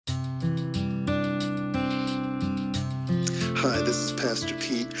Hi, this is Pastor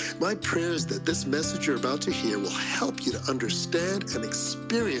Pete. My prayer is that this message you're about to hear will help you to understand and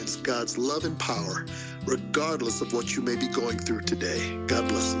experience God's love and power, regardless of what you may be going through today. God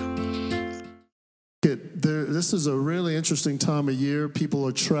bless you. This is a really interesting time of year. People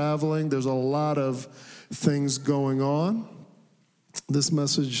are traveling. There's a lot of things going on. This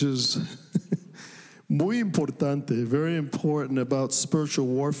message is muy importante, very important about spiritual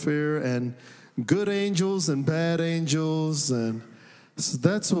warfare and good angels and bad angels. And so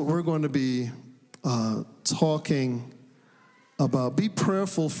that's what we're going to be talking about. Be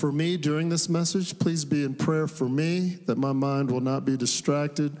prayerful for me during this message. Please be in prayer for me, that my mind will not be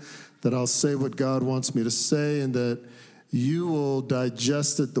distracted, that I'll say what God wants me to say, and that you will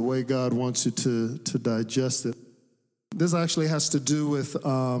digest it the way God wants you to digest it. This actually has to do with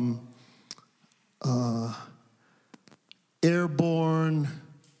airborne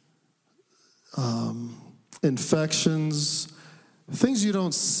infections, things you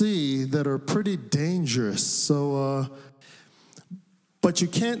don't see that are pretty dangerous. So, but you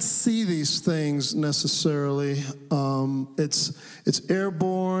can't see these things necessarily. It's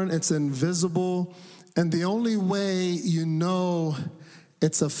airborne, it's invisible, and the only way you know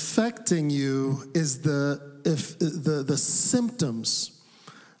it's affecting you is the symptoms.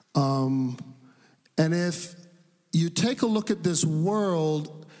 And if you take a look at this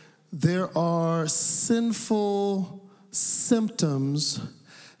world, there are sinful symptoms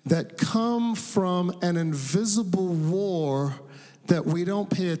that come from an invisible war that we don't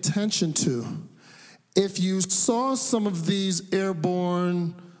pay attention to. If you saw some of these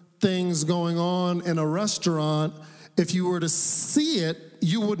airborne things going on in a restaurant, if you were to see it,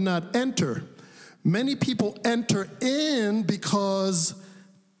 you would not enter. Many people enter in because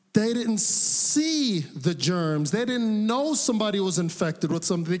they didn't see the germs. They didn't know somebody was infected with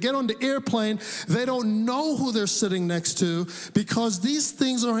something. They get on the airplane, they don't know who they're sitting next to because these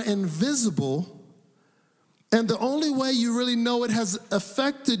things are invisible. And the only way you really know it has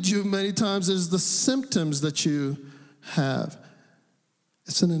affected you many times is the symptoms that you have.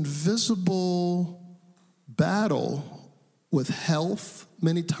 It's an invisible battle with health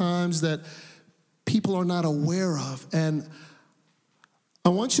many times that people are not aware of. And I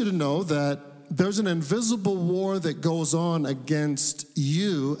want you to know that there's an invisible war that goes on against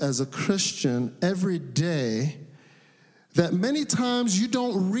you as a Christian every day that many times you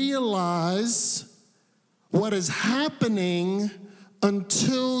don't realize what is happening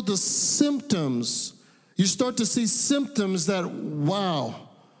until the symptoms. You start to see symptoms that, wow,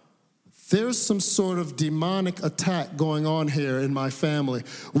 there's some sort of demonic attack going on here in my family.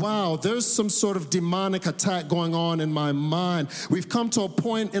 Wow, there's some sort of demonic attack going on in my mind. We've come to a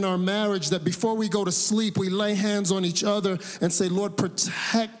point in our marriage that before we go to sleep, we lay hands on each other and say, Lord,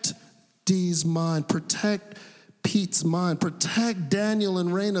 protect Dee's mind, protect Pete's mind, protect Daniel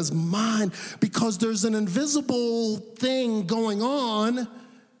and Raina's mind, because there's an invisible thing going on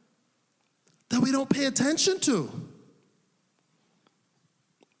that we don't pay attention to.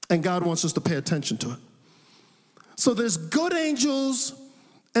 And God wants us to pay attention to it. So there's good angels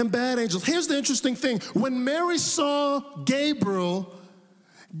and bad angels. Here's the interesting thing. When Mary saw Gabriel,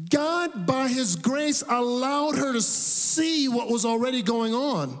 God, by his grace, allowed her to see what was already going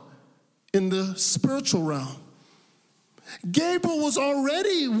on in the spiritual realm. Gabriel was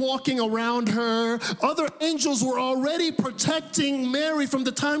already walking around her. Other angels were already protecting Mary from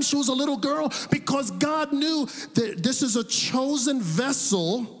the time she was a little girl because God knew that this is a chosen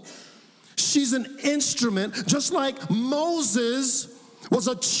vessel. She's an instrument, just like Moses was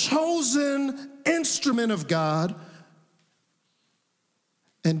a chosen instrument of God.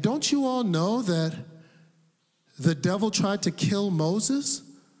 And don't you all know that the devil tried to kill Moses?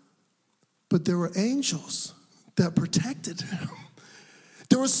 But there were angels that protected him.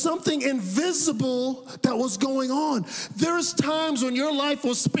 There was something invisible that was going on. There's times when your life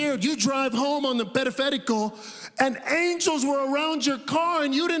was spared. You drive home on the periférico and angels were around your car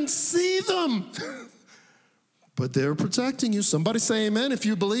and you didn't see them. But they're protecting you. Somebody say amen if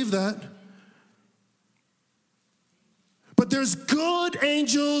you believe that. But there's good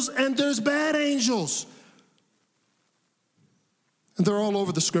angels and there's bad angels. And they're all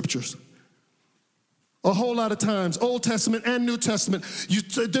over the scriptures. A whole lot of times, Old Testament and New Testament.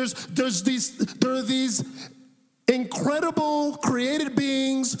 There are these incredible created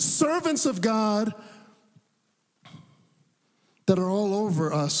beings, servants of God, that are all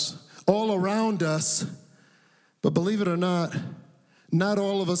over us, all around us. But believe it or not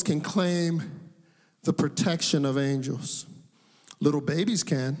all of us can claim the protection of angels. Little babies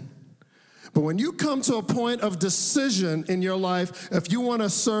can. But when you come to a point of decision in your life, if you want to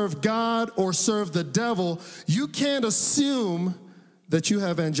serve God or serve the devil, you can't assume that you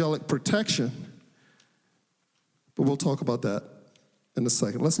have angelic protection. But we'll talk about that in a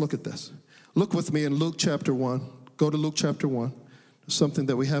second. Let's look at this. Look with me in Luke chapter 1. Go to Luke chapter 1. There's something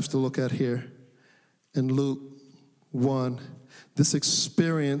that we have to look at here in Luke 1. This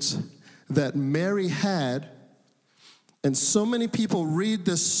experience that Mary had. And so many people read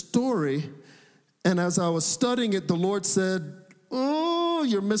this story, and as I was studying it, the Lord said, oh,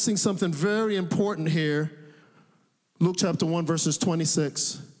 you're missing something very important here. Luke chapter 1, verses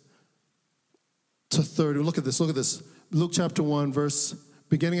 26 to 30. Look at this. Luke chapter 1,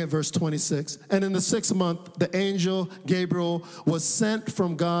 beginning at verse 26. And in the 6th month, the angel Gabriel was sent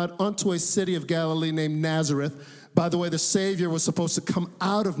from God unto a city of Galilee named Nazareth. By the way, the Savior was supposed to come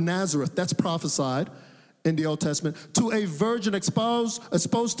out of Nazareth. That's prophesied in the Old Testament, to a virgin exposed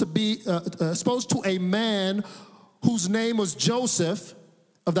to a man whose name was Joseph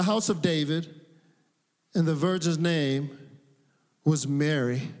of the house of David, and the virgin's name was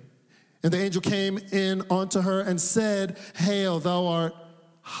Mary. And the angel came in unto her and said, Hail, thou art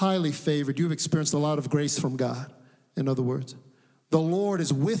highly favored. You've experienced a lot of grace from God. In other words, the Lord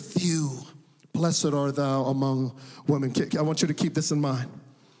is with you. Blessed art thou among women. I want you to keep this in mind.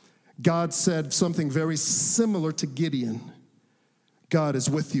 God said something very similar to Gideon. God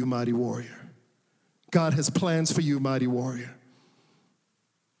is with you, mighty warrior. God has plans for you, mighty warrior.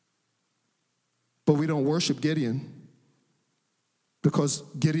 But we don't worship Gideon because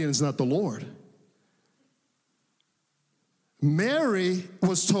Gideon is not the Lord. Mary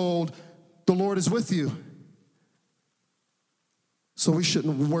was told, the Lord is with you. So we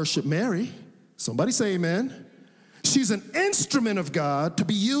shouldn't worship Mary. Somebody say amen. She's an instrument of God to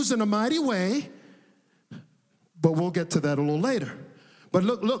be used in a mighty way, but we'll get to that a little later. But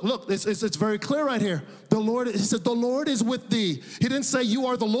look, it's very clear right here. He said, the Lord is with thee. He didn't say you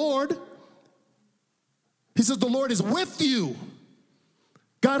are the Lord. He said, the Lord is with you.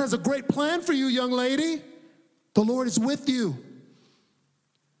 God has a great plan for you, young lady. The Lord is with you.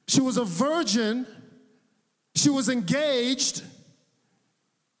 She was a virgin. She was engaged.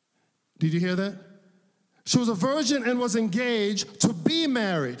 Did you hear that? She was a virgin and was engaged to be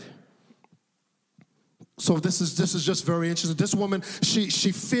married. So this is just very interesting. This woman, she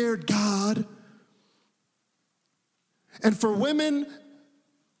feared God. And for women,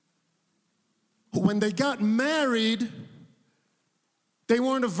 when they got married, they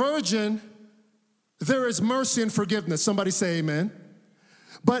weren't a virgin, there is mercy and forgiveness. Somebody say amen.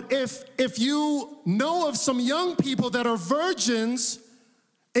 But if you know of some young people that are virgins,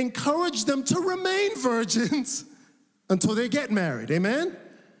 encourage them to remain virgins until they get married. Amen?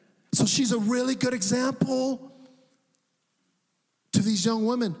 So she's a really good example to these young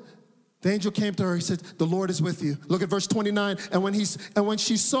women. The angel came to her. He said, the Lord is with you. Look at verse 29. And when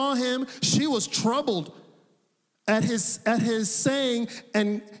she saw him, she was troubled at his saying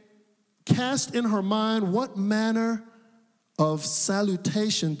and cast in her mind what manner of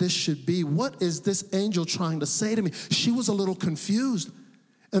salutation this should be. What is this angel trying to say to me? She was a little confused.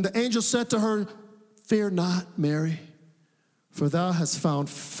 And the angel said to her, fear not, Mary, for thou hast found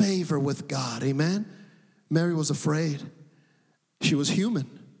favor with God. Amen? Mary was afraid. She was human,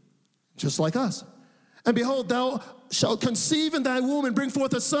 just like us. And behold, thou shalt conceive in thy womb and bring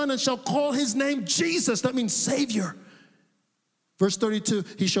forth a son and shalt call his name Jesus. That means Savior. Verse 32,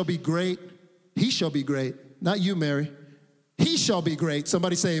 he shall be great. He shall be great. Not you, Mary. He shall be great.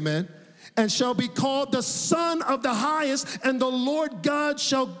 Somebody say amen. And shall be called the Son of the Highest, and the Lord God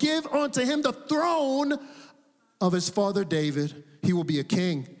shall give unto him the throne of his father David. He will be a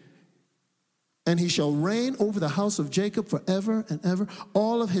king, and he shall reign over the house of Jacob forever and ever.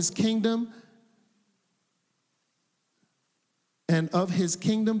 All of his kingdom, and of his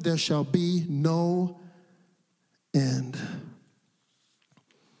kingdom there shall be no end.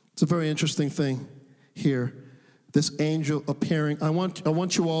 It's a very interesting thing here. This angel appearing. I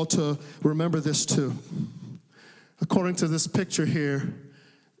want you all to remember this too. According to this picture here,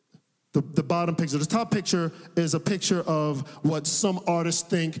 the bottom picture, the top picture is a picture of what some artists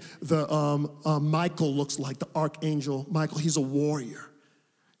think the Michael looks like, the archangel Michael. He's a warrior.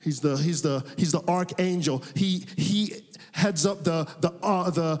 He's the archangel. He heads up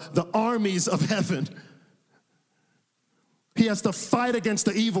the armies of heaven. He has to fight against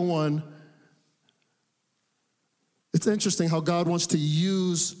the evil one. It's interesting how God wants to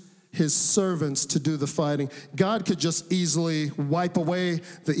use his servants to do the fighting. God could just easily wipe away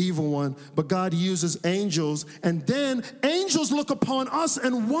the evil one, but God uses angels, and then angels look upon us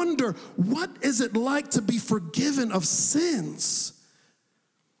and wonder, what is it like to be forgiven of sins?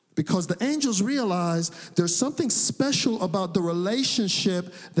 Because the angels realize there's something special about the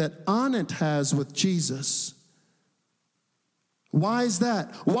relationship that Anat has with Jesus. Why is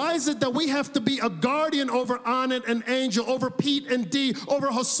that? Why is it that we have to be a guardian over Anat and Angel, over Pete and Dee, over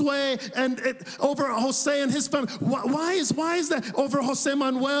Josue and over Jose and his family? Why is that? Over Jose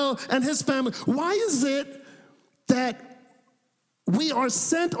Manuel and his family. Why is it that we are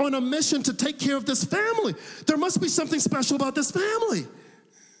sent on a mission to take care of this family? There must be something special about this family.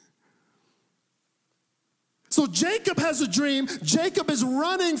 So Jacob has a dream. Jacob is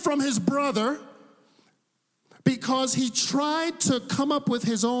running from his brother because he tried to come up with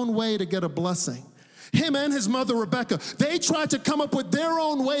his own way to get a blessing. Him and his mother Rebecca, they tried to come up with their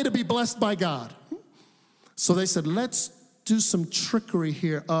own way to be blessed by God. So they said, let's do some trickery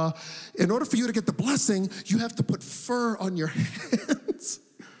here. In order for you to get the blessing, you have to put fur on your hands.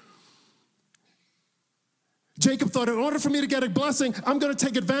 Jacob thought, in order for me to get a blessing, I'm going to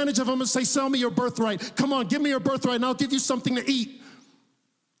take advantage of him and say, sell me your birthright. Come on, give me your birthright and I'll give you something to eat.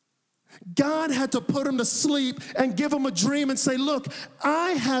 God had to put him to sleep and give him a dream and say, look,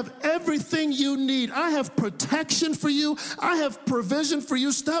 I have everything you need. I have protection for you. I have provision for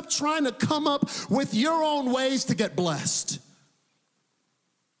you. Stop trying to come up with your own ways to get blessed.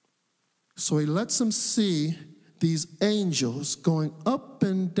 So he lets him see these angels going up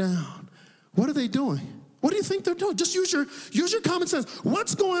and down. What are they doing? What do you think they're doing? Just use your common sense.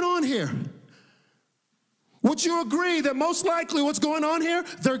 What's going on here? Would you agree that most likely what's going on here,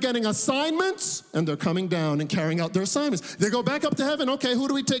 they're getting assignments and they're coming down and carrying out their assignments. They go back up to heaven. Okay, who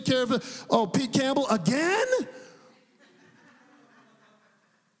do we take care of? Oh, Pete Campbell again?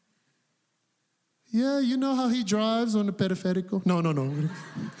 Yeah, you know how he drives on the periférico? No.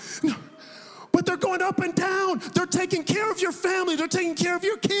 No. But they're going up and down. They're taking care of your family. They're taking care of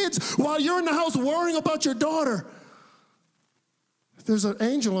your kids while you're in the house worrying about your daughter. There's an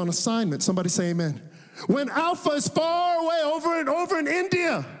angel on assignment. Somebody say amen. When Alpha is far away over in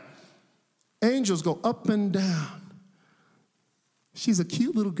India, angels go up and down. She's a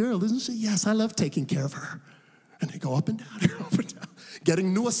cute little girl, isn't she? Yes, I love taking care of her. And they go up and down,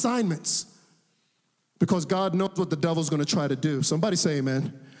 getting new assignments. Because God knows what the devil's going to try to do. Somebody say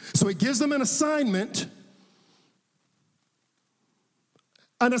amen. So he gives them an assignment.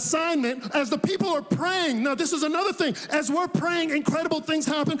 An assignment as the people are praying. Now, this is another thing. As we're praying, incredible things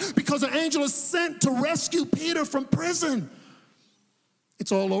happen because an angel is sent to rescue Peter from prison.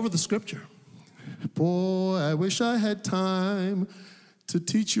 It's all over the scripture. Boy, I wish I had time to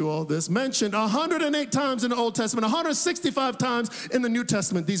teach you all this. Mentioned 108 times in the Old Testament, 165 times in the New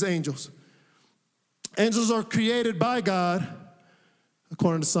Testament, these angels. Angels are created by God,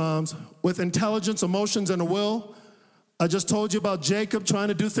 according to Psalms, with intelligence, emotions, and a will. I just told you about Jacob trying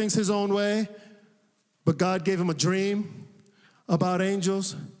to do things his own way, but God gave him a dream about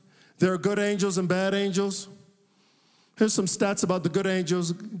angels. There are good angels and bad angels. Here's some stats about the good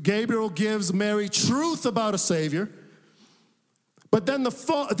angels. Gabriel gives Mary truth about a Savior. But then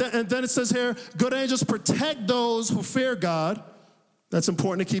it says here, good angels protect those who fear God. That's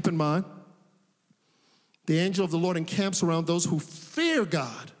important to keep in mind. The angel of the Lord encamps around those who fear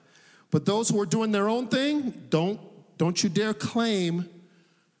God. But those who are doing their own thing, don't you dare claim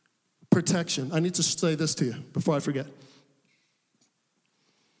protection. I need to say this to you before I forget.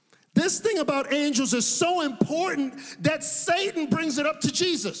 This thing about angels is so important that Satan brings it up to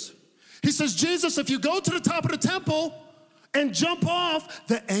Jesus. He says, Jesus, if you go to the top of the temple and jump off,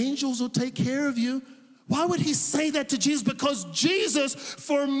 the angels will take care of you. Why would he say that to Jesus? Because Jesus,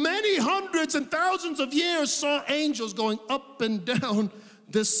 for many hundreds and thousands of years, saw angels going up and down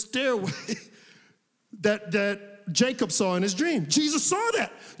this stairway that Jacob saw in his dream. Jesus saw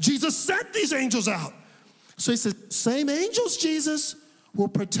that. Jesus sent these angels out. So he said, same angels, Jesus, will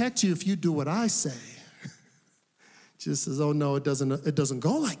protect you if you do what I say. Jesus says, oh no, it doesn't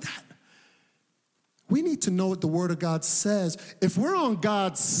go like that. We need to know what the Word of God says. If we're on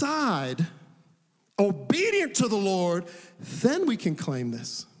God's side, obedient to the Lord, then we can claim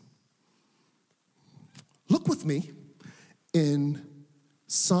this. Look with me in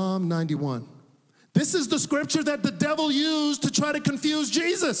Psalm 91. This is the scripture that the devil used to try to confuse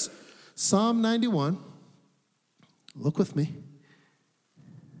Jesus. Psalm 91. Look with me.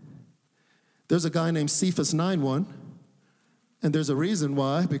 There's a guy named Cephas 9:1, and there's a reason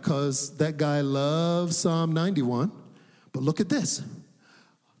why, because that guy loves Psalm 91. But look at this.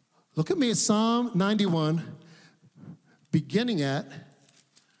 Look at me at Psalm 91, beginning at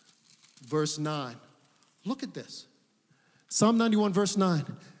verse 9. Look at this. Psalm 91, verse 9.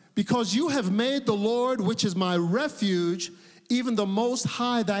 Because you have made the Lord, which is my refuge, even the Most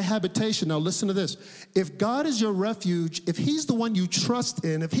High thy habitation. Now listen to this. If God is your refuge, if he's the one you trust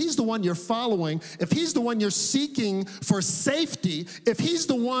in, if he's the one you're following, if he's the one you're seeking for safety, if he's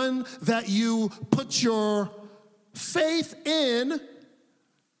the one that you put your faith in,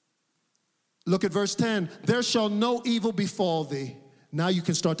 look at verse 10. There shall no evil befall thee. Now you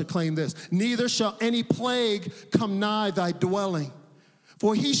can start to claim this. Neither shall any plague come nigh thy dwelling.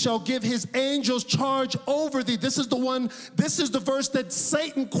 For he shall give his angels charge over thee. This is the verse that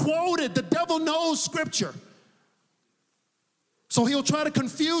Satan quoted. The devil knows scripture. So he'll try to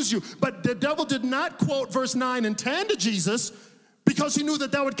confuse you. But the devil did not quote verse 9 and 10 to Jesus because he knew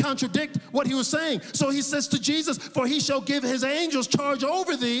that would contradict what he was saying. So he says to Jesus, for he shall give his angels charge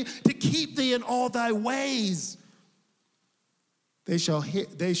over thee to keep thee in all thy ways. They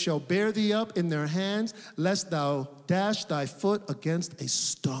shall bear thee up in their hands, lest thou dash thy foot against a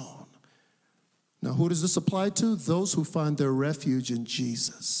stone. Now, who does this apply to? Those who find their refuge in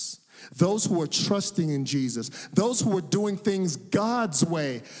Jesus. Those who are trusting in Jesus. Those who are doing things God's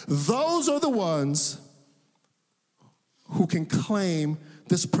way. Those are the ones who can claim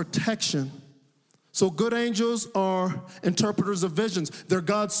this protection. So good angels are interpreters of visions. They're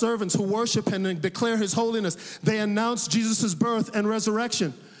God's servants who worship him and declare his holiness. They announce Jesus' birth and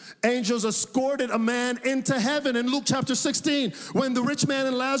resurrection. Angels escorted a man into heaven in Luke chapter 16. When the rich man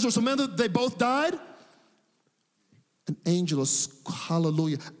and Lazarus, remember they both died? An angel,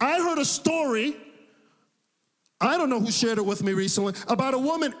 hallelujah. I heard a story, I don't know who shared it with me recently, about a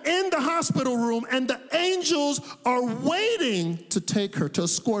woman in the hospital room and the angels are waiting to take her, to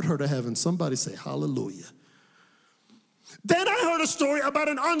escort her to heaven. Somebody say hallelujah. Then I heard a story about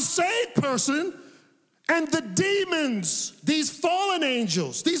an unsaved person and the demons, these fallen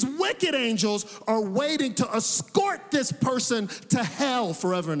angels, these wicked angels are waiting to escort this person to hell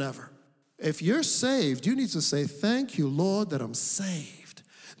forever and ever. If you're saved, you need to say, thank you, Lord, that I'm saved,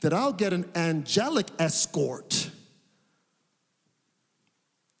 that I'll get an angelic escort.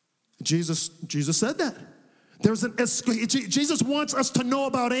 Jesus said that. There's an escort. Jesus wants us to know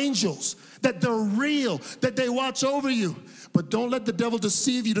about angels, that they're real, that they watch over you. But don't let the devil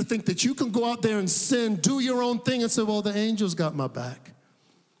deceive you to think that you can go out there and sin, do your own thing, and say, well, the angels got my back.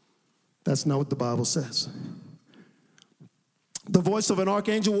 That's not what the Bible says. The voice of an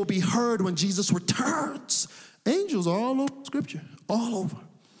archangel will be heard when Jesus returns. Angels are all over Scripture, all over.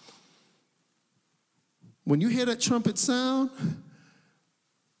 When you hear that trumpet sound,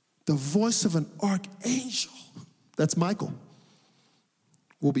 the voice of an archangel, that's Michael,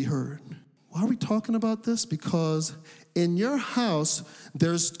 will be heard. Why are we talking about this? Because in your house,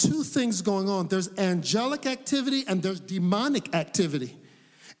 there's two things going on. There's angelic activity and there's demonic activity.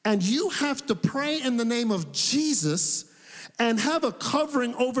 And you have to pray in the name of Jesus and have a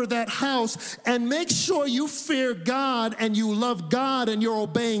covering over that house and make sure you fear God and you love God and you're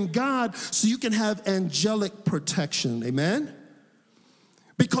obeying God so you can have angelic protection. Amen?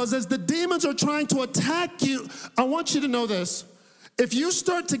 Because as the demons are trying to attack you, I want you to know this. If you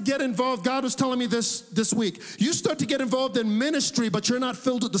start to get involved, God was telling me this week, you start to get involved in ministry, but you're not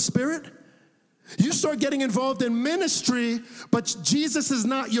filled with the Spirit. You start getting involved in ministry, but Jesus is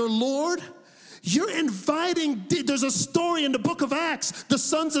not your Lord. You're inviting, there's a story in the book of Acts, the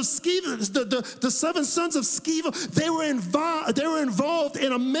sons of Sceva, the 7 sons of Sceva, they were involved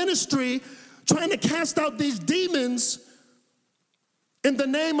in a ministry trying to cast out these demons in the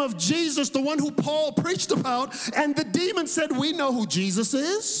name of Jesus, the one who Paul preached about, and the demon said, we know who Jesus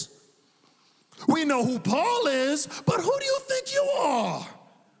is. We know who Paul is, but who do you think you are?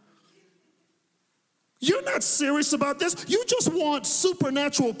 You're not serious about this. You just want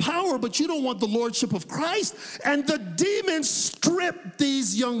supernatural power, but you don't want the lordship of Christ. And the demons stripped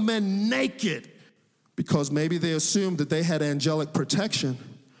these young men naked because maybe they assumed that they had angelic protection.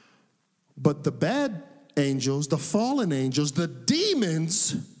 But the bad angels, the fallen angels, the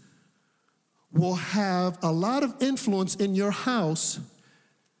demons will have a lot of influence in your house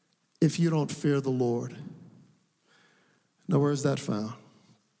if you don't fear the Lord. Now, where is that found?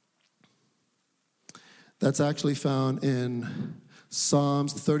 That's actually found in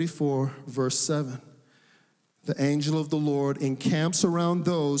Psalms 34, verse 7. The angel of the Lord encamps around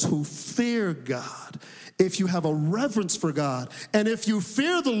those who fear God. If you have a reverence for God, and if you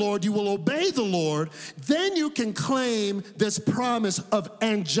fear the Lord, you will obey the Lord, then you can claim this promise of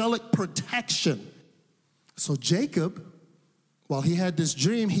angelic protection. So Jacob, while he had this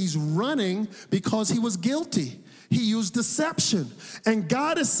dream, he's running because he was guilty. He used deception. And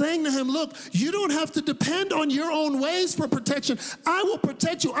God is saying to him, look, you don't have to depend on your own ways for protection. I will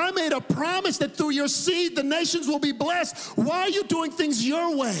protect you. I made a promise that through your seed, the nations will be blessed. Why are you doing things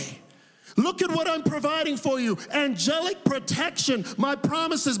your way? Look at what I'm providing for you. Angelic protection, my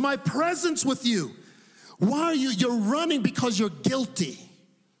promises, my presence with you. Why are you? You're running because you're guilty.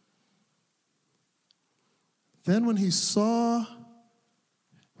 Then when he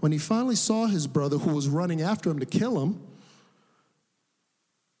finally saw his brother who was running after him to kill him,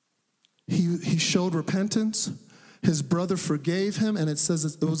 he showed repentance. His brother forgave him, and it says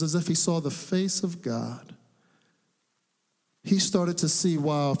it was as if he saw the face of God. He started to see,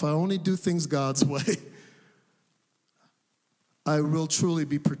 wow, if I only do things God's way, I will truly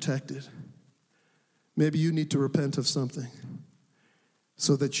be protected. Maybe you need to repent of something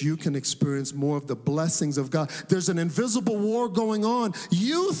so that you can experience more of the blessings of God. There's an invisible war going on.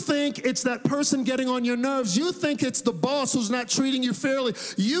 You think it's that person getting on your nerves. You think it's the boss who's not treating you fairly.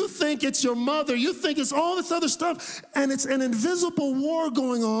 You think it's your mother. You think it's all this other stuff. And it's an invisible war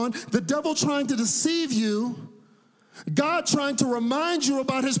going on. The devil trying to deceive you. God trying to remind you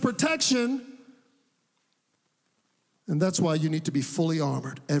about his protection. And that's why you need to be fully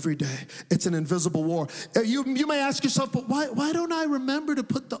armored every day. It's an invisible war. You may ask yourself, but why don't I remember to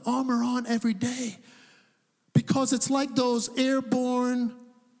put the armor on every day? Because it's like those airborne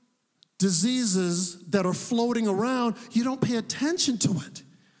diseases that are floating around. You don't pay attention to it.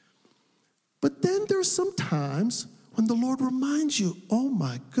 But then there's some times when the Lord reminds you, oh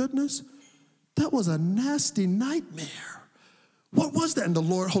my goodness, that was a nasty nightmare. What was that? And the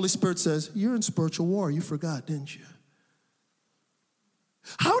Holy Spirit says, you're in spiritual war. You forgot, didn't you?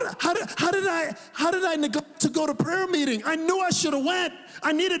 How did I neglect to go to prayer meeting? I knew I should have went.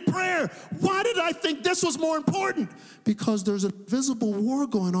 I needed prayer. Why did I think this was more important? Because there's a visible war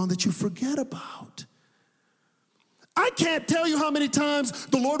going on that you forget about. I can't tell you how many times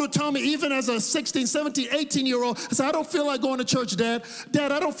the Lord would tell me, even as a 16, 17, 18-year-old, I said, I don't feel like going to church, Dad.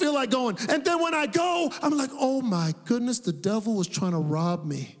 Dad, I don't feel like going. And then when I go, I'm like, oh my goodness, the devil was trying to rob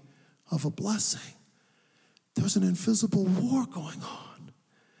me of a blessing. There's an invisible war going on.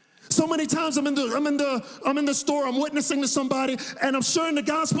 So many times I'm in the store, I'm witnessing to somebody, and I'm sharing the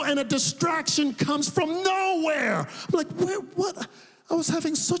gospel, and a distraction comes from nowhere. I'm like, what? I was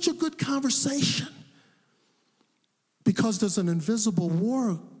having such a good conversation. Because there's an invisible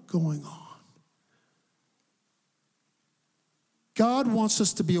war going on. God wants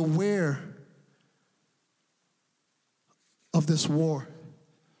us to be aware of this war.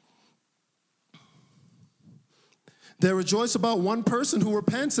 They rejoice about one person who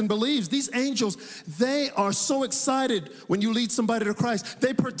repents and believes. These angels, they are so excited when you lead somebody to Christ.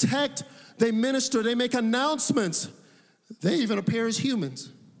 They protect, they minister, they make announcements. They even appear as humans.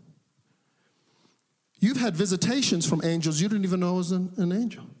 You've had visitations from angels you didn't even know was an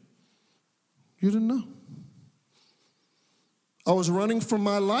angel. You didn't know. I was running for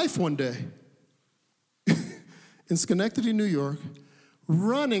my life one day in Schenectady, New York,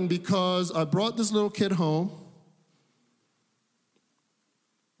 running because I brought this little kid home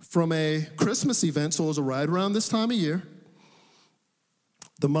from a Christmas event, so it was right around this time of year.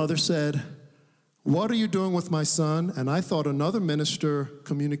 The mother said, what are you doing with my son? And I thought another minister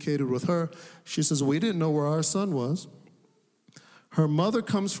communicated with her. She says, we didn't know where our son was. Her mother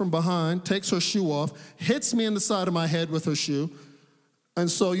comes from behind, takes her shoe off, hits me in the side of my head with her shoe. And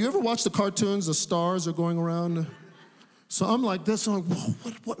so you ever watch the cartoons, the stars are going around? So I'm like this, I'm like,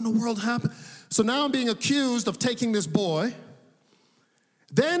 whoa, what in the world happened? So now I'm being accused of taking this boy.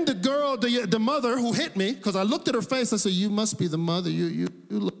 Then the girl, the mother who hit me, because I looked at her face, I said, you must be the mother. You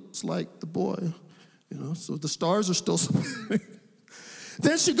look like the boy. You know, so the stars are still.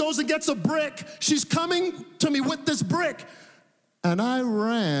 Then she goes and gets a brick. She's coming to me with this brick. And I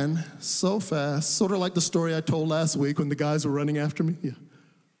ran so fast, sort of like the story I told last week when the guys were running after me. Yeah.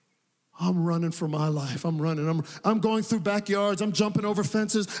 I'm running for my life. I'm running. I'm going through backyards. I'm jumping over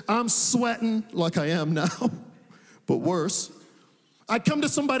fences. I'm sweating like I am now, but worse. I come to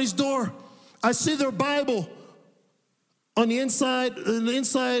somebody's door. I see their Bible on the inside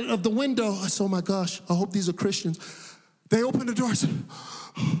of the window. I said, oh my gosh, I hope these are Christians. They opened the door. I said,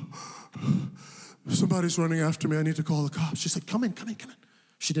 somebody's running after me. I need to call the cops. She said, come in.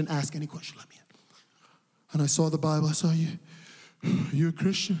 She didn't ask any question. Let me in. And I saw the Bible. I saw you. Are you a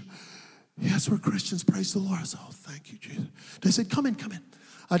Christian? Yes, we're Christians. Praise the Lord. I said, oh, thank you, Jesus. They said, come in.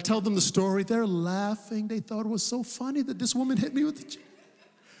 I tell them the story. They're laughing. They thought it was so funny that this woman hit me with the chair.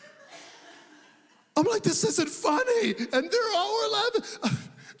 I'm like, this isn't funny. And they're all laughing.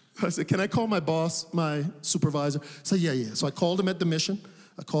 I said, can I call my boss, my supervisor? I said, yeah. So I called him at the mission.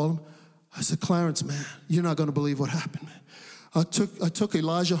 I called him. I said, Clarence, man, you're not going to believe what happened. I took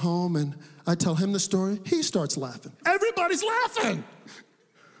Elijah home, and I tell him the story. He starts laughing. Everybody's laughing.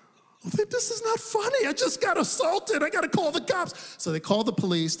 This is not funny. I just got assaulted. I got to call the cops. So they called the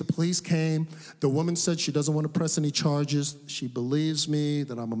police. The police came. The woman said she doesn't want to press any charges. She believes me,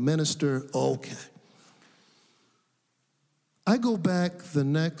 that I'm a minister. Okay. I go back the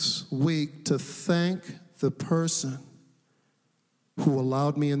next week to thank the person who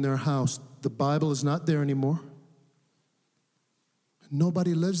allowed me in their house. The Bible is not there anymore.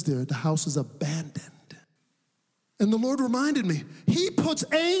 Nobody lives there. The house is abandoned. And the Lord reminded me, he puts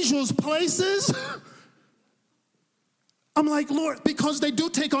angels places. I'm like, Lord, because they do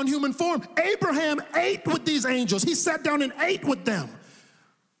take on human form. Abraham ate with these angels. He sat down and ate with them.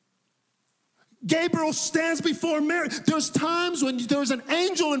 Gabriel stands before Mary. There's times when there's an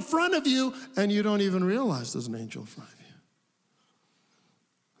angel in front of you and you don't even realize there's an angel in front of you.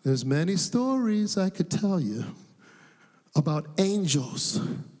 There's many stories I could tell you about angels,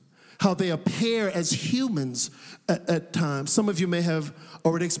 how they appear as humans at times. Some of you may have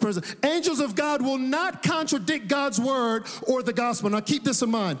already experienced it. Angels of God will not contradict God's word or the gospel. Now keep this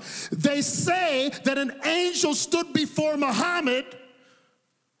in mind. They say that an angel stood before Muhammad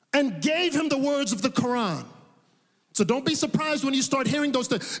and gave him the words of the Quran. So don't be surprised when you start hearing those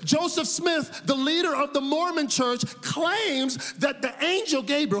things. Joseph Smith, the leader of the Mormon church, claims that the angel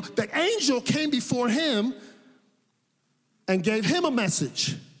Gabriel, the angel came before him and gave him a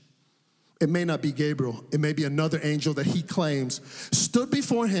message. It may not be Gabriel. It may be another angel that he claims stood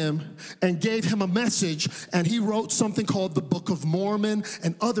before him and gave him a message, and he wrote something called the Book of Mormon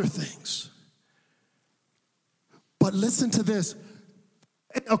and other things. But listen to this.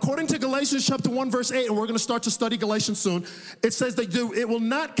 According to Galatians chapter 1, verse 8, and we're going to start to study Galatians soon, it says that it will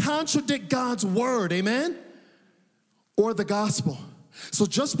not contradict God's word, amen? Or the gospel. So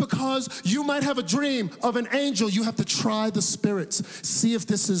just because you might have a dream of an angel, you have to try the spirits. See if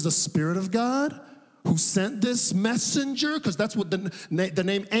this is the Spirit of God who sent this messenger, because that's what the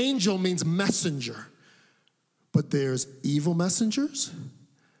name angel means, messenger. But there's evil messengers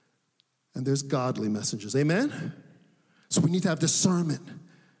and there's godly messengers, amen? So we need to have discernment.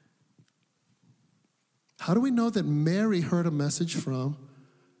 How do we know that Mary heard a message from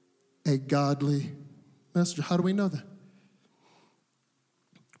a godly messenger? How do we know that?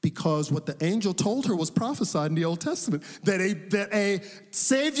 Because what the angel told her was prophesied in the Old Testament, that a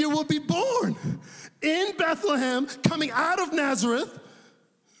Savior will be born in Bethlehem, coming out of Nazareth.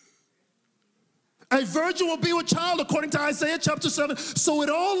 A virgin will be with child, according to Isaiah chapter 7. So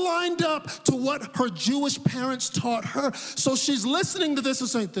it all lined up to what her Jewish parents taught her. So she's listening to this and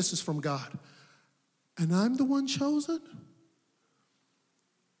saying, this is from God. And I'm the one chosen?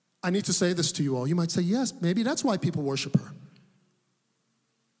 I need to say this to you all. You might say, yes, maybe that's why people worship her.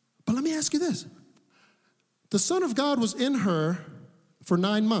 But let me ask you this. The Son of God was in her for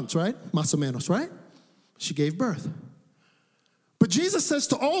 9 months, right? Más o menos, right? She gave birth. But Jesus says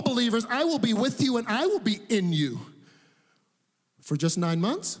to all believers, I will be with you and I will be in you. For just 9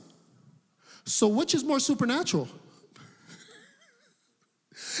 months? So which is more supernatural?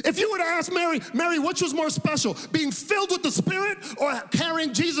 If you were to ask Mary, which was more special? Being filled with the Spirit or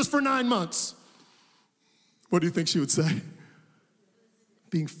carrying Jesus for 9 months? What do you think she would say?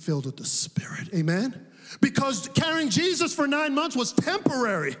 Being filled with the Spirit, amen? Because carrying Jesus for 9 months was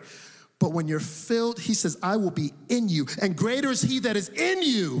temporary. But when you're filled, he says, I will be in you. And greater is he that is in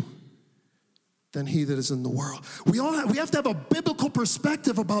you than he that is in the world. We have to have a biblical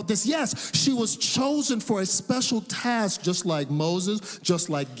perspective about this. Yes, she was chosen for a special task, just like Moses, just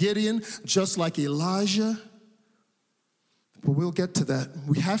like Gideon, just like Elijah. But we'll get to that.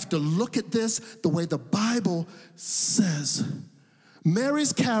 We have to look at this the way the Bible says.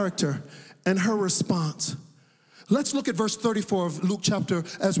 Mary's character and her response. Let's look at verse 34 of Luke chapter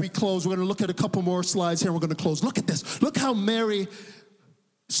as we close. We're going to look at a couple more slides here. We're going to close. Look at this. Look how Mary,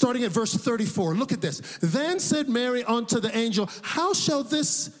 starting at verse 34, look at this. Then said Mary unto the angel, how shall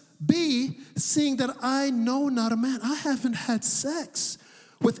this be, seeing that I know not a man? I haven't had sex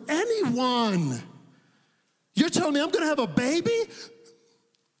with anyone. You're telling me I'm going to have a baby?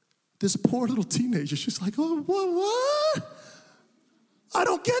 This poor little teenager, she's like, oh, what? I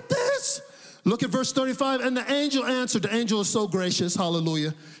don't get this. Look at verse 35. And the angel answered. The angel is so gracious.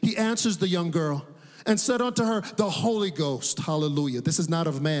 Hallelujah. He answers the young girl and said unto her, the Holy Ghost. Hallelujah. This is not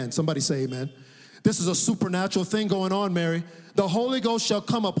of man. Somebody say amen. This is a supernatural thing going on, Mary. The Holy Ghost shall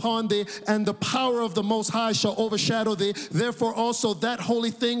come upon thee, and the power of the Most High shall overshadow thee. Therefore also that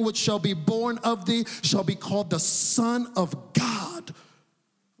holy thing which shall be born of thee shall be called the Son of God.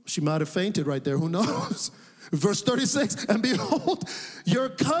 She might have fainted right there. Who knows? Verse 36, and behold, your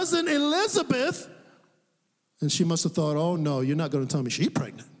cousin Elizabeth, and she must have thought, oh no, you're not going to tell me she's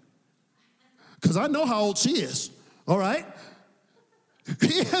pregnant. Because I know how old she is, all right?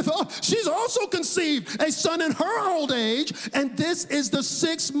 She's also conceived a son in her old age, and this is the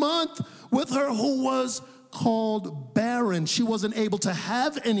 6th month with her who was called barren. She wasn't able to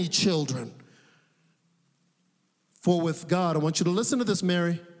have any children. For with God, I want you to listen to this,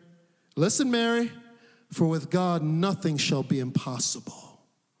 Mary. Listen, Mary. For with God, nothing shall be impossible.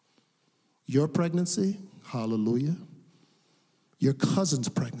 Your pregnancy, hallelujah. Your cousin's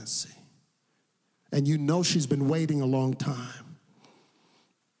pregnancy. And you know she's been waiting a long time.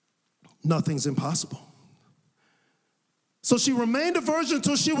 Nothing's impossible. So she remained a virgin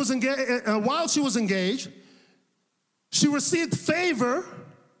until she was engaged. While she was engaged, she received favor,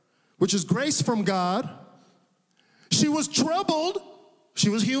 which is grace from God. She was troubled. She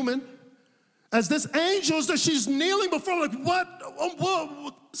was human. As this angel that she's kneeling before, like,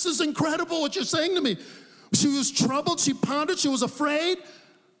 what? This is incredible what you're saying to me. She was troubled. She pondered. She was afraid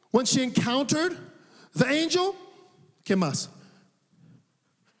when she encountered the angel. ¿Qué más?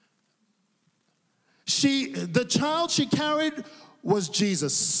 The child she carried was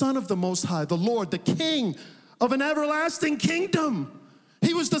Jesus, Son of the Most High, the Lord, the King of an everlasting kingdom.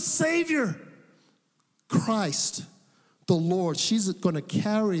 He was the Savior. Christ, the Lord. She's going to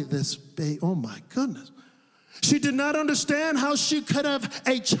carry this baby. Oh my goodness. She did not understand how she could have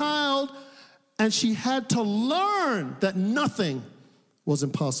a child, and she had to learn that nothing was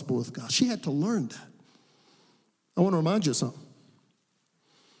impossible with God. She had to learn that. I want to remind you of something.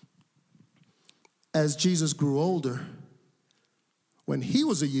 As Jesus grew older, when he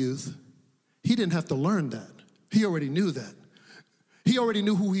was a youth, he didn't have to learn that. He already knew that. He already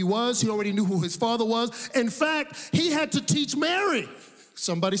knew who he was. He already knew who his father was. In fact, he had to teach Mary.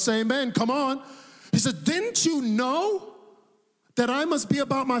 Somebody say amen. Come on. He said, didn't you know that I must be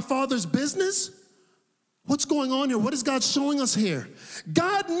about my father's business? What's going on here? What is God showing us here?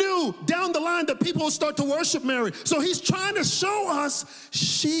 God knew down the line that people would start to worship Mary. So he's trying to show us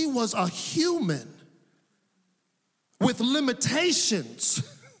she was a human with limitations.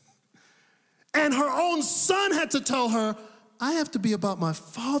 And her own son had to tell her, I have to be about my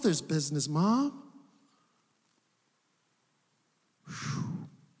father's business, Mom. Whew.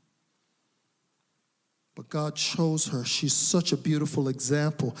 But God chose her. She's such a beautiful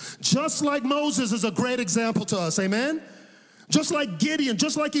example. Just like Moses is a great example to us, amen? Just like Gideon,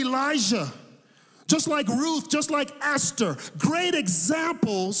 just like Elijah, just like Ruth, just like Esther. Great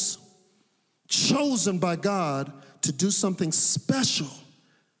examples chosen by God to do something special.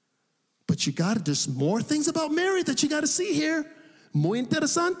 But there's more things about Mary that you got to see here. Muy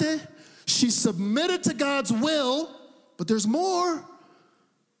interesante. She submitted to God's will, but there's more.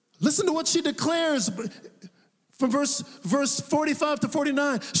 Listen to what she declares from verse 45 to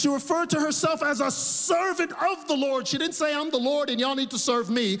 49. She referred to herself as a servant of the Lord. She didn't say, I'm the Lord and y'all need to serve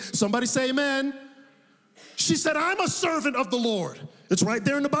me. Somebody say amen. She said, I'm a servant of the Lord. It's right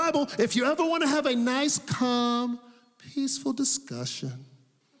there in the Bible. If you ever want to have a nice, calm, peaceful discussion,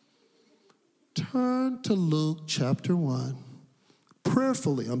 turn to Luke chapter 1.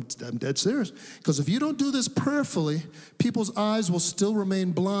 Prayerfully, I'm dead serious. Because if you don't do this prayerfully, people's eyes will still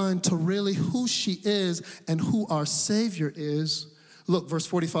remain blind to really who she is and who our Savior is. Look, verse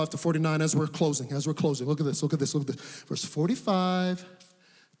 45 to 49 as we're closing. Look at this. Verse 45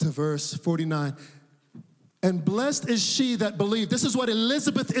 to verse 49. And blessed is she that believed. This is what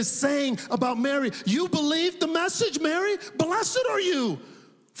Elizabeth is saying about Mary. You believed the message, Mary? Blessed are you.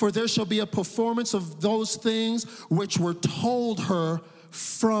 For there shall be a performance of those things which were told her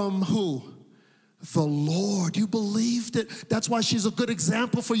from who? The Lord. You believed it. That's why she's a good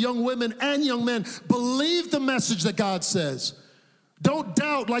example for young women and young men. Believe the message that God says. Don't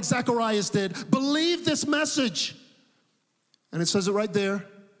doubt like Zacharias did. Believe this message. And it says it right there.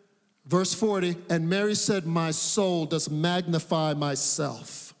 Verse 40, and Mary said, my soul does magnify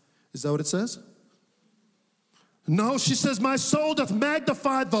myself. Is that what it says? No, she says, my soul doth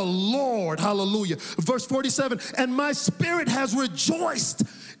magnify the Lord. Hallelujah. Verse 47, and my spirit has rejoiced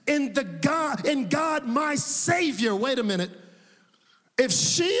in God, my Savior. Wait a minute. If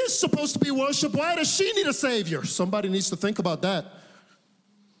she is supposed to be worshiped, why does she need a Savior? Somebody needs to think about that.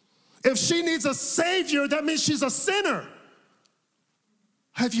 If she needs a Savior, that means she's a sinner.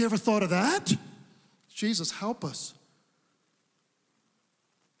 Have you ever thought of that? Jesus, help us.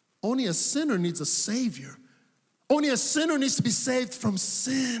 Only a sinner needs a Savior. Only a sinner needs to be saved from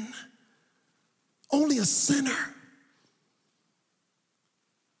sin. Only a sinner.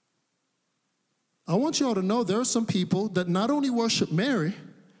 I want you all to know there are some people that not only worship Mary,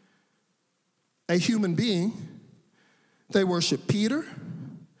 a human being, they worship Peter.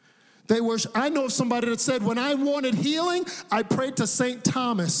 I know of somebody that said, when I wanted healing, I prayed to St.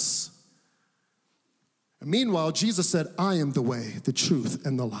 Thomas. Meanwhile, Jesus said, I am the way, the truth,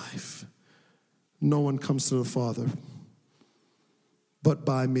 and the life. No one comes to the Father but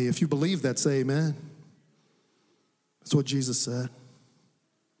by me. If you believe that, say amen. That's what Jesus said.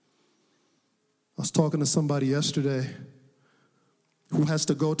 I was talking to somebody yesterday who has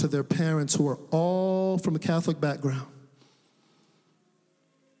to go to their parents who are all from a Catholic background.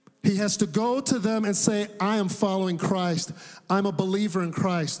 He has to go to them and say, I am following Christ. I'm a believer in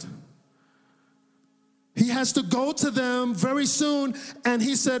Christ. He has to go to them very soon, and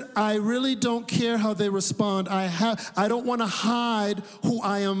he said, I really don't care how they respond. I don't want to hide who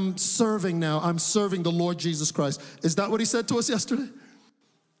I am serving now. I'm serving the Lord Jesus Christ. Is that what he said to us yesterday?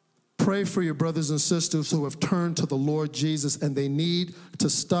 Pray for your brothers and sisters who have turned to the Lord Jesus, and they need to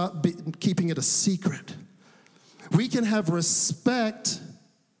stop keeping it a secret. We can have respect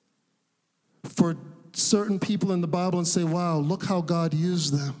for certain people in the Bible and say, wow, look how God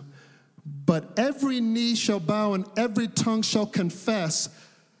used them. But every knee shall bow and every tongue shall confess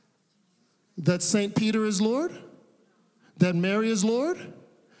that St. Peter is Lord, that Mary is Lord,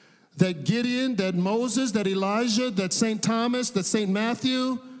 that Gideon, that Moses, that Elijah, that St. Thomas, that St.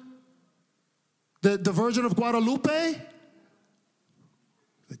 Matthew, that the Virgin of Guadalupe,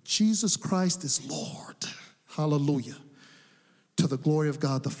 that Jesus Christ is Lord. Hallelujah. To the glory of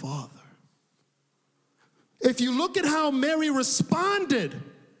God the Father. If you look at how Mary responded,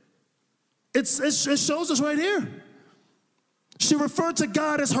 it shows us right here. She referred to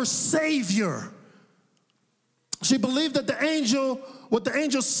God as her Savior. She believed that what the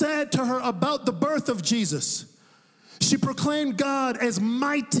angel said to her about the birth of Jesus. She proclaimed God as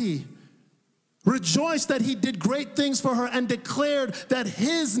mighty, rejoiced that he did great things for her, and declared that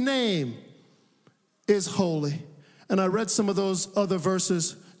his name is holy. And I read some of those other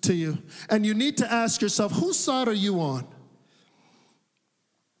verses to you. And you need to ask yourself, whose side are you on?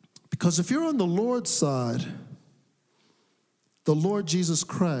 Because if you're on the Lord's side, the Lord Jesus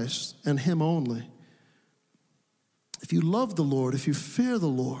Christ and him only, if you love the Lord, if you fear the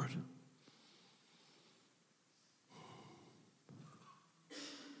Lord,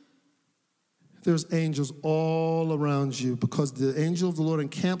 there's angels all around you, because the angel of the Lord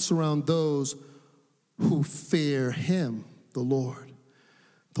encamps around those who fear him, the Lord.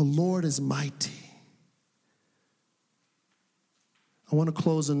 The Lord is mighty. I want to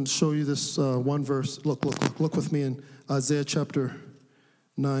close and show you this one verse. Look with me in Isaiah chapter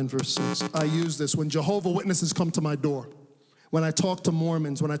 9, verse 6. I use this when Jehovah Witnesses come to my door, when I talk to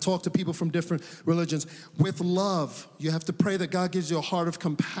Mormons, when I talk to people from different religions. With love, you have to pray that God gives you a heart of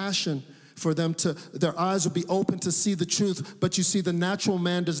compassion for them, their eyes will be open to see the truth. But you see, the natural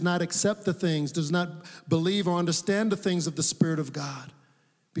man does not accept the things, does not believe or understand the things of the Spirit of God,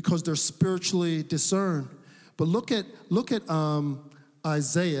 because they're spiritually discerned. But look at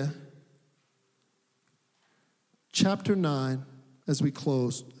Isaiah chapter 9, as we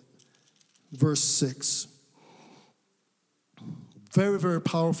close, verse 6. Very, very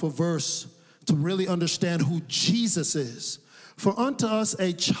powerful verse to really understand who Jesus is. For unto us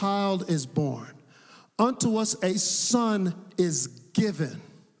a child is born, unto us a son is given,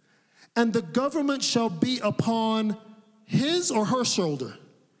 and the government shall be upon his or her shoulder,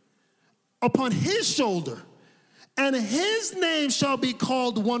 upon his shoulder, and his name shall be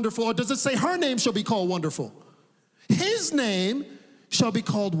called Wonderful. Or does it say her name shall be called Wonderful? His name shall be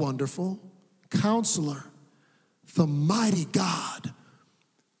called Wonderful, Counselor, the Mighty God.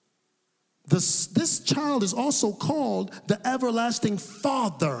 This child is also called the Everlasting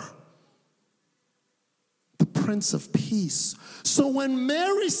Father, the Prince of Peace. So when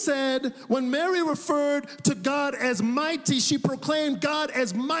Mary referred to God as mighty, she proclaimed God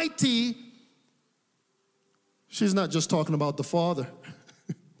as mighty. She's not just talking about the Father.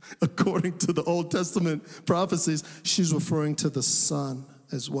 According to the Old Testament prophecies, she's referring to the Son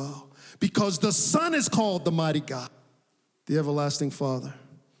as well. Because the Son is called the Mighty God, the Everlasting Father,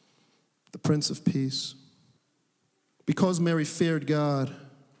 the Prince of Peace. Because Mary feared God,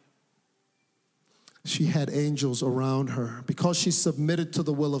 she had angels around her. Because she submitted to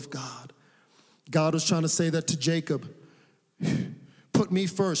the will of God. God was trying to say that to Jacob. Put me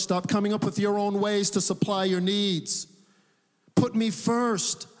first. Stop coming up with your own ways to supply your needs. Put me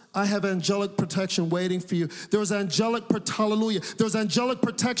first. I have angelic protection waiting for you. There's angelic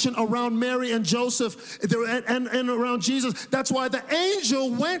protection around Mary and Joseph and around Jesus. That's why the angel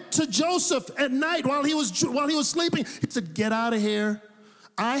went to Joseph at night while he was sleeping. He said, get out of here.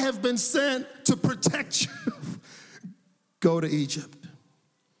 I have been sent to protect you. Go to Egypt.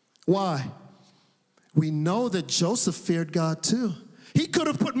 Why? We know that Joseph feared God too. He could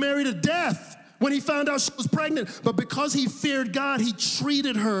have put Mary to death when he found out she was pregnant. But because he feared God, he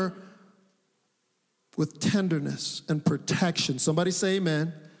treated her with tenderness and protection. Somebody say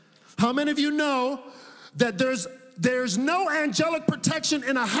amen. How many of you know that there's no angelic protection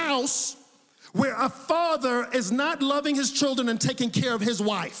in a house where a father is not loving his children and taking care of his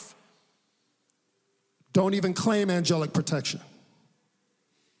wife? Don't even claim angelic protection.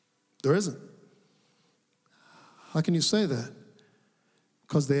 There isn't. How can you say that?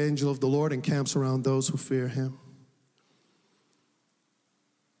 Because the angel of the Lord encamps around those who fear him.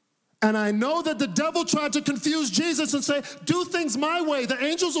 And I know that the devil tried to confuse Jesus and say, do things my way. The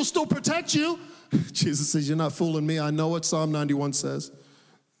angels will still protect you. Jesus says, you're not fooling me. I know what Psalm 91 says.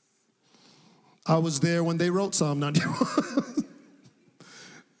 I was there when they wrote Psalm 91.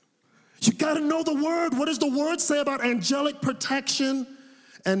 You got to know the word. What does the word say about angelic protection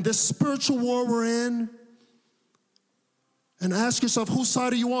and this spiritual war we're in? And ask yourself, whose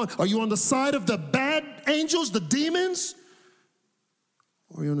side are you on? Are you on the side of the bad angels, the demons?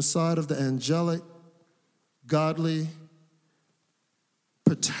 Or are you on the side of the angelic, godly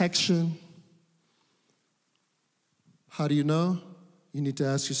protection? How do you know? You need to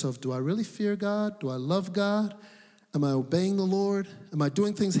ask yourself, do I really fear God? Do I love God? Am I obeying the Lord? Am I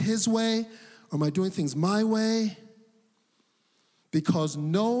doing things his way? Or am I doing things my way? Because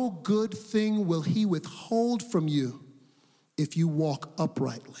no good thing will he withhold from you if you walk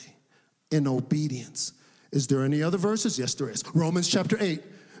uprightly in obedience. Is there any other verses? Yes, there is. Romans chapter 8,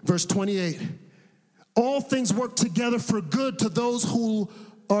 verse 28. All things work together for good to those who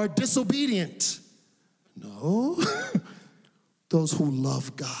are disobedient. No. Those who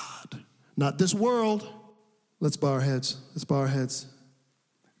love God. Not this world. Let's bow our heads. Let's bow our heads.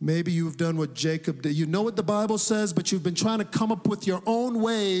 Maybe you've done what Jacob did. You know what the Bible says, but you've been trying to come up with your own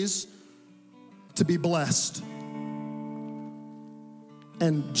ways to be blessed.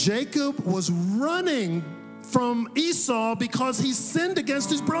 And Jacob was running from Esau because he sinned against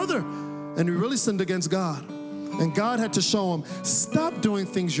his brother. And he really sinned against God. And God had to show him, stop doing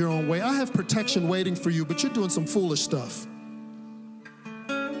things your own way. I have protection waiting for you, but you're doing some foolish stuff.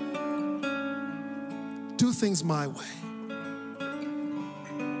 Do things my way.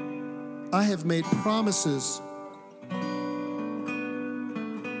 I have made promises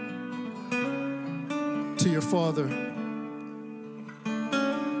to your father.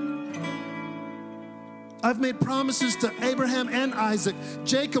 I've made promises to Abraham and Isaac.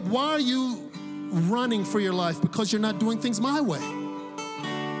 Jacob, why are you running for your life? Because you're not doing things my way.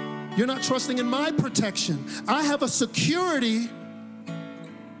 You're not trusting in my protection. I have a security.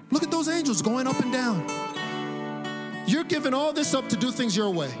 Look at those angels going up and down. You're giving all this up to do things your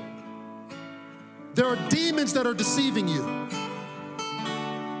way. There are demons that are deceiving you.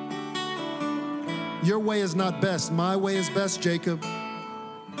 Your way is not best. My way is best, Jacob.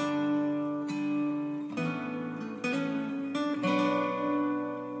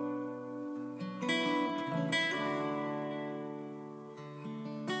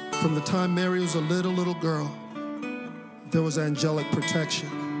 From the time Mary was a little girl, there was angelic protection.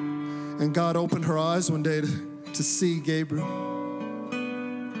 And God opened her eyes one day to see Gabriel.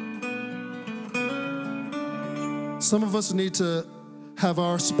 Some of us need to have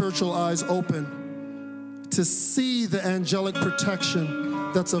our spiritual eyes open to see the angelic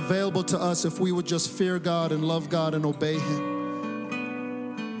protection that's available to us if we would just fear God and love God and obey him.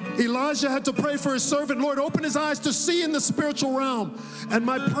 Elijah had to pray for his servant. Lord, open his eyes to see in the spiritual realm. And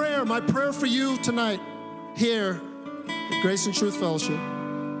my prayer for you tonight here at Grace and Truth Fellowship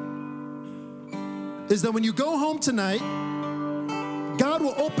is that when you go home tonight, God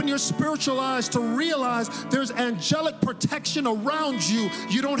will open your spiritual eyes to realize there's angelic protection around you.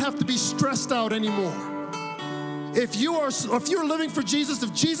 You don't have to be stressed out anymore. If you're living for Jesus,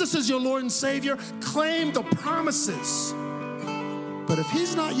 if Jesus is your Lord and Savior, claim the promises. But if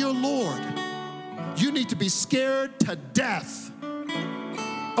he's not your Lord, you need to be scared to death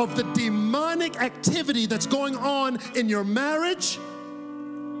of the demonic activity that's going on in your marriage,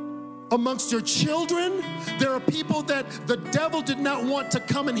 amongst your children. There are people that the devil did not want to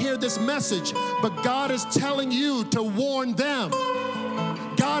come and hear this message, but God is telling you to warn them.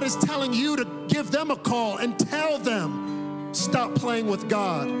 God is telling you to give them a call and tell them, stop playing with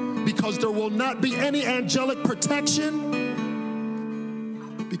God, because there will not be any angelic protection,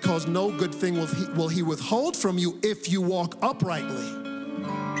 because no good thing will he withhold from you if you walk uprightly.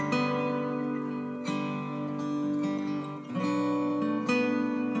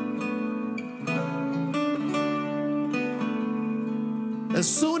 As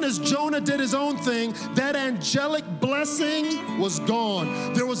soon as Jonah did his own thing, that angelic blessing was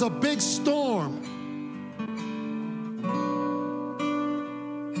gone. There was a big storm.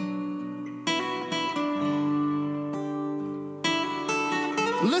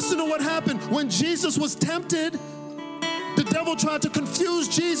 Listen to what happened when Jesus was tempted. The devil tried to confuse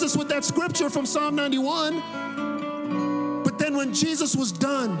Jesus with that scripture from Psalm 91. But then when Jesus was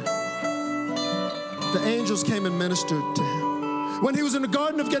done, the angels came and ministered to him. When he was in the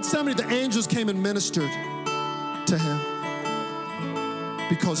Garden of Gethsemane, the angels came and ministered to him.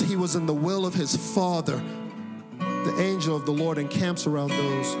 Because he was in the will of his Father, the angel of the Lord encamps around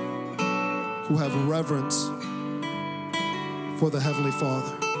those who have reverence for the Heavenly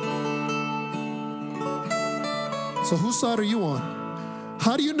Father. So whose side are you on?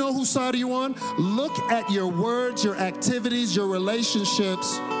 How do you know whose side are you on? Look at your words, your activities, your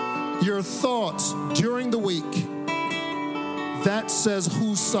relationships, your thoughts during the week. That says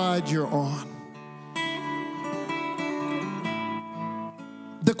whose side you're on.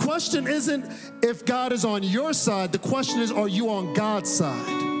 The question isn't if God is on your side. The question is, are you on God's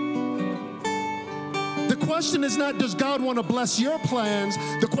side? The question is not, does God want to bless your plans?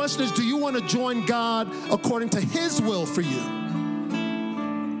 The question is, do you want to join God according to His will for you?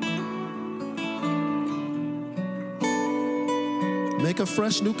 Make a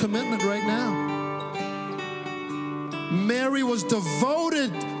fresh new commitment right now. Mary was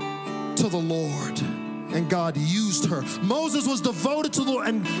devoted to the Lord, and God used her. Moses was devoted to the Lord,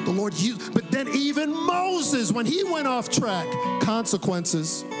 and the Lord used. But then even Moses, when he went off track,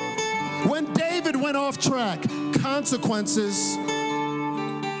 consequences. When David went off track, consequences.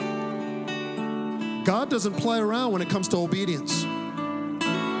 God doesn't play around when it comes to obedience.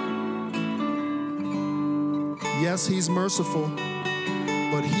 Yes, He's merciful,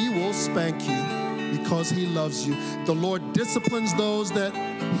 but He will spank you because He loves you. The Lord disciplines those that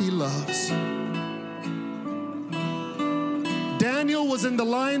He loves. Daniel was in the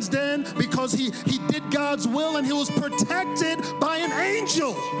lion's den because he did God's will and he was protected by an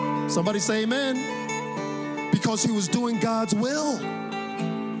angel. Somebody say amen. Because he was doing God's will.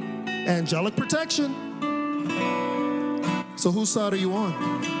 Angelic protection. So whose side are you on?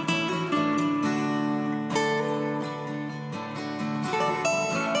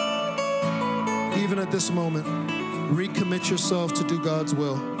 Even at this moment, recommit yourself to do God's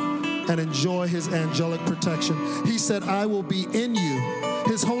will and enjoy His angelic protection. He said, I will be in you.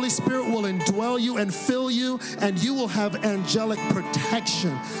 His Holy Spirit will indwell you and fill you, and you will have angelic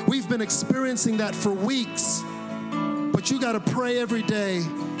protection. We've been experiencing that for weeks, but you got to pray every day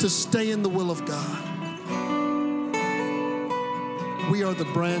to stay in the will of God. We are the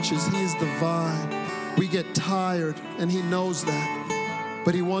branches. He is the vine. We get tired, and He knows that.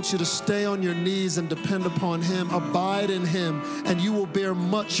 But He wants you to stay on your knees and depend upon Him, abide in Him, and you will bear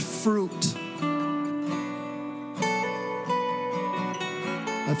much fruit.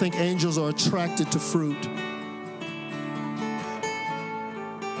 I think angels are attracted to fruit.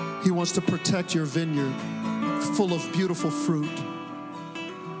 He wants to protect your vineyard, full of beautiful fruit.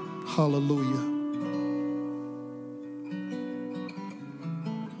 Hallelujah.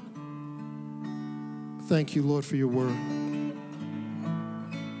 Thank you, Lord, for your word.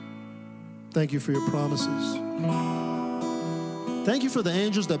 Thank you for your promises. Thank you for the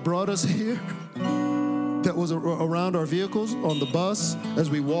angels that brought us here, that was around our vehicles, on the bus, as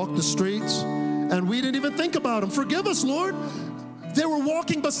we walked the streets, and we didn't even think about them. Forgive us, Lord. They were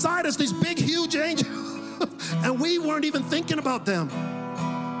walking beside us, these big, huge angels, and we weren't even thinking about them.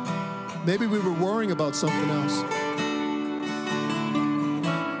 Maybe we were worrying about something else.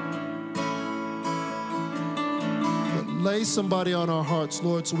 Lay somebody on our hearts,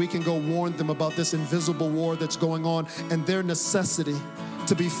 Lord, so we can go warn them about this invisible war that's going on and their necessity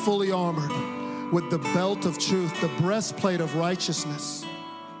to be fully armored with the belt of truth, the breastplate of righteousness,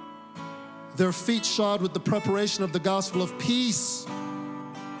 their feet shod with the preparation of the gospel of peace,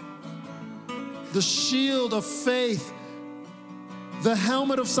 the shield of faith, the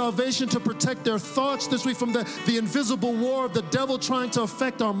helmet of salvation to protect their thoughts this week from the invisible war of the devil trying to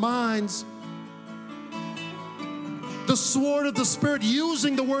affect our minds. The sword of the Spirit,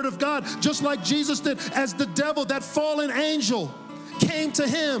 using the word of God, just like Jesus did, as the devil, that fallen angel, came to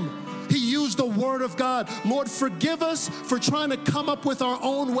him. He used the word of God. Lord, forgive us for trying to come up with our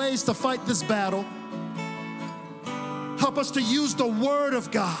own ways to fight this battle. Help us to use the word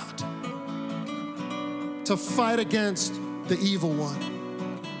of God to fight against the evil one.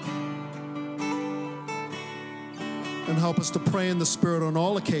 And help us to pray in the Spirit on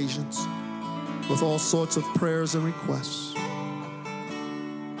all occasions, with all sorts of prayers and requests.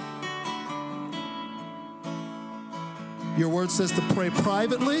 Your word says to pray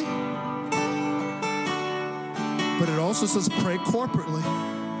privately, but it also says pray corporately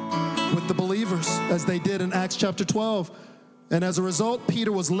with the believers, as they did in Acts chapter 12. And as a result,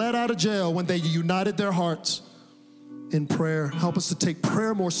 Peter was let out of jail when they united their hearts in prayer. Help us to take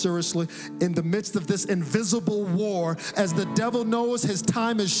prayer more seriously in the midst of this invisible war, as the devil knows his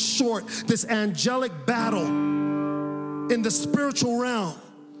time is short, this angelic battle in the spiritual realm.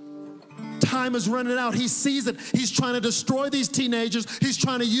 Time is running out. He sees it. He's trying to destroy these teenagers. He's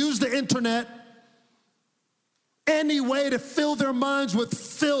trying to use the internet any way to fill their minds with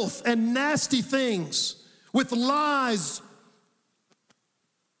filth and nasty things, with lies.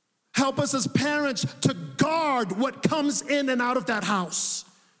 Help us as parents to guard what comes in and out of that house.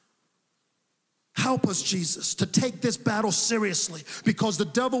 Help us, Jesus, to take this battle seriously, because the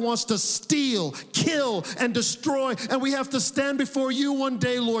devil wants to steal, kill, and destroy. And we have to stand before you one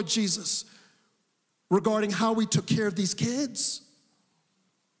day, Lord Jesus, regarding how we took care of these kids,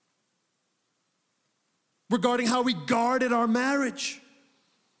 regarding how we guarded our marriage.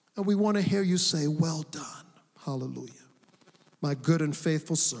 And we want to hear you say, well done. Hallelujah. My good and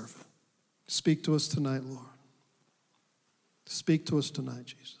faithful servant. Speak to us tonight, Lord. Speak to us tonight,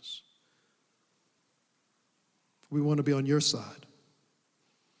 Jesus. We want to be on your side.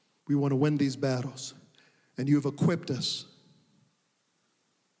 We want to win these battles. And you've equipped us.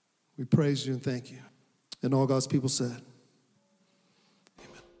 We praise you and thank you. And all God's people said,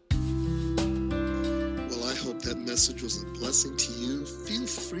 amen. Well, I hope that message was a blessing to you. Feel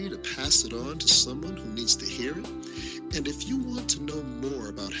free to pass it on to someone who needs to hear it. And if you want to know more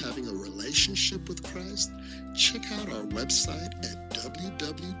about having a relationship with Christ, check out our website at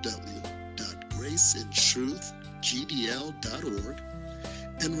www.graceinTruthGDL.org.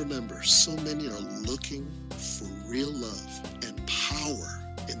 And remember, so many are looking for real love and power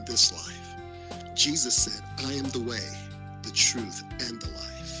in this life. Jesus said, I am the way, the truth, and the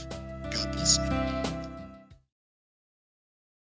life. God bless you.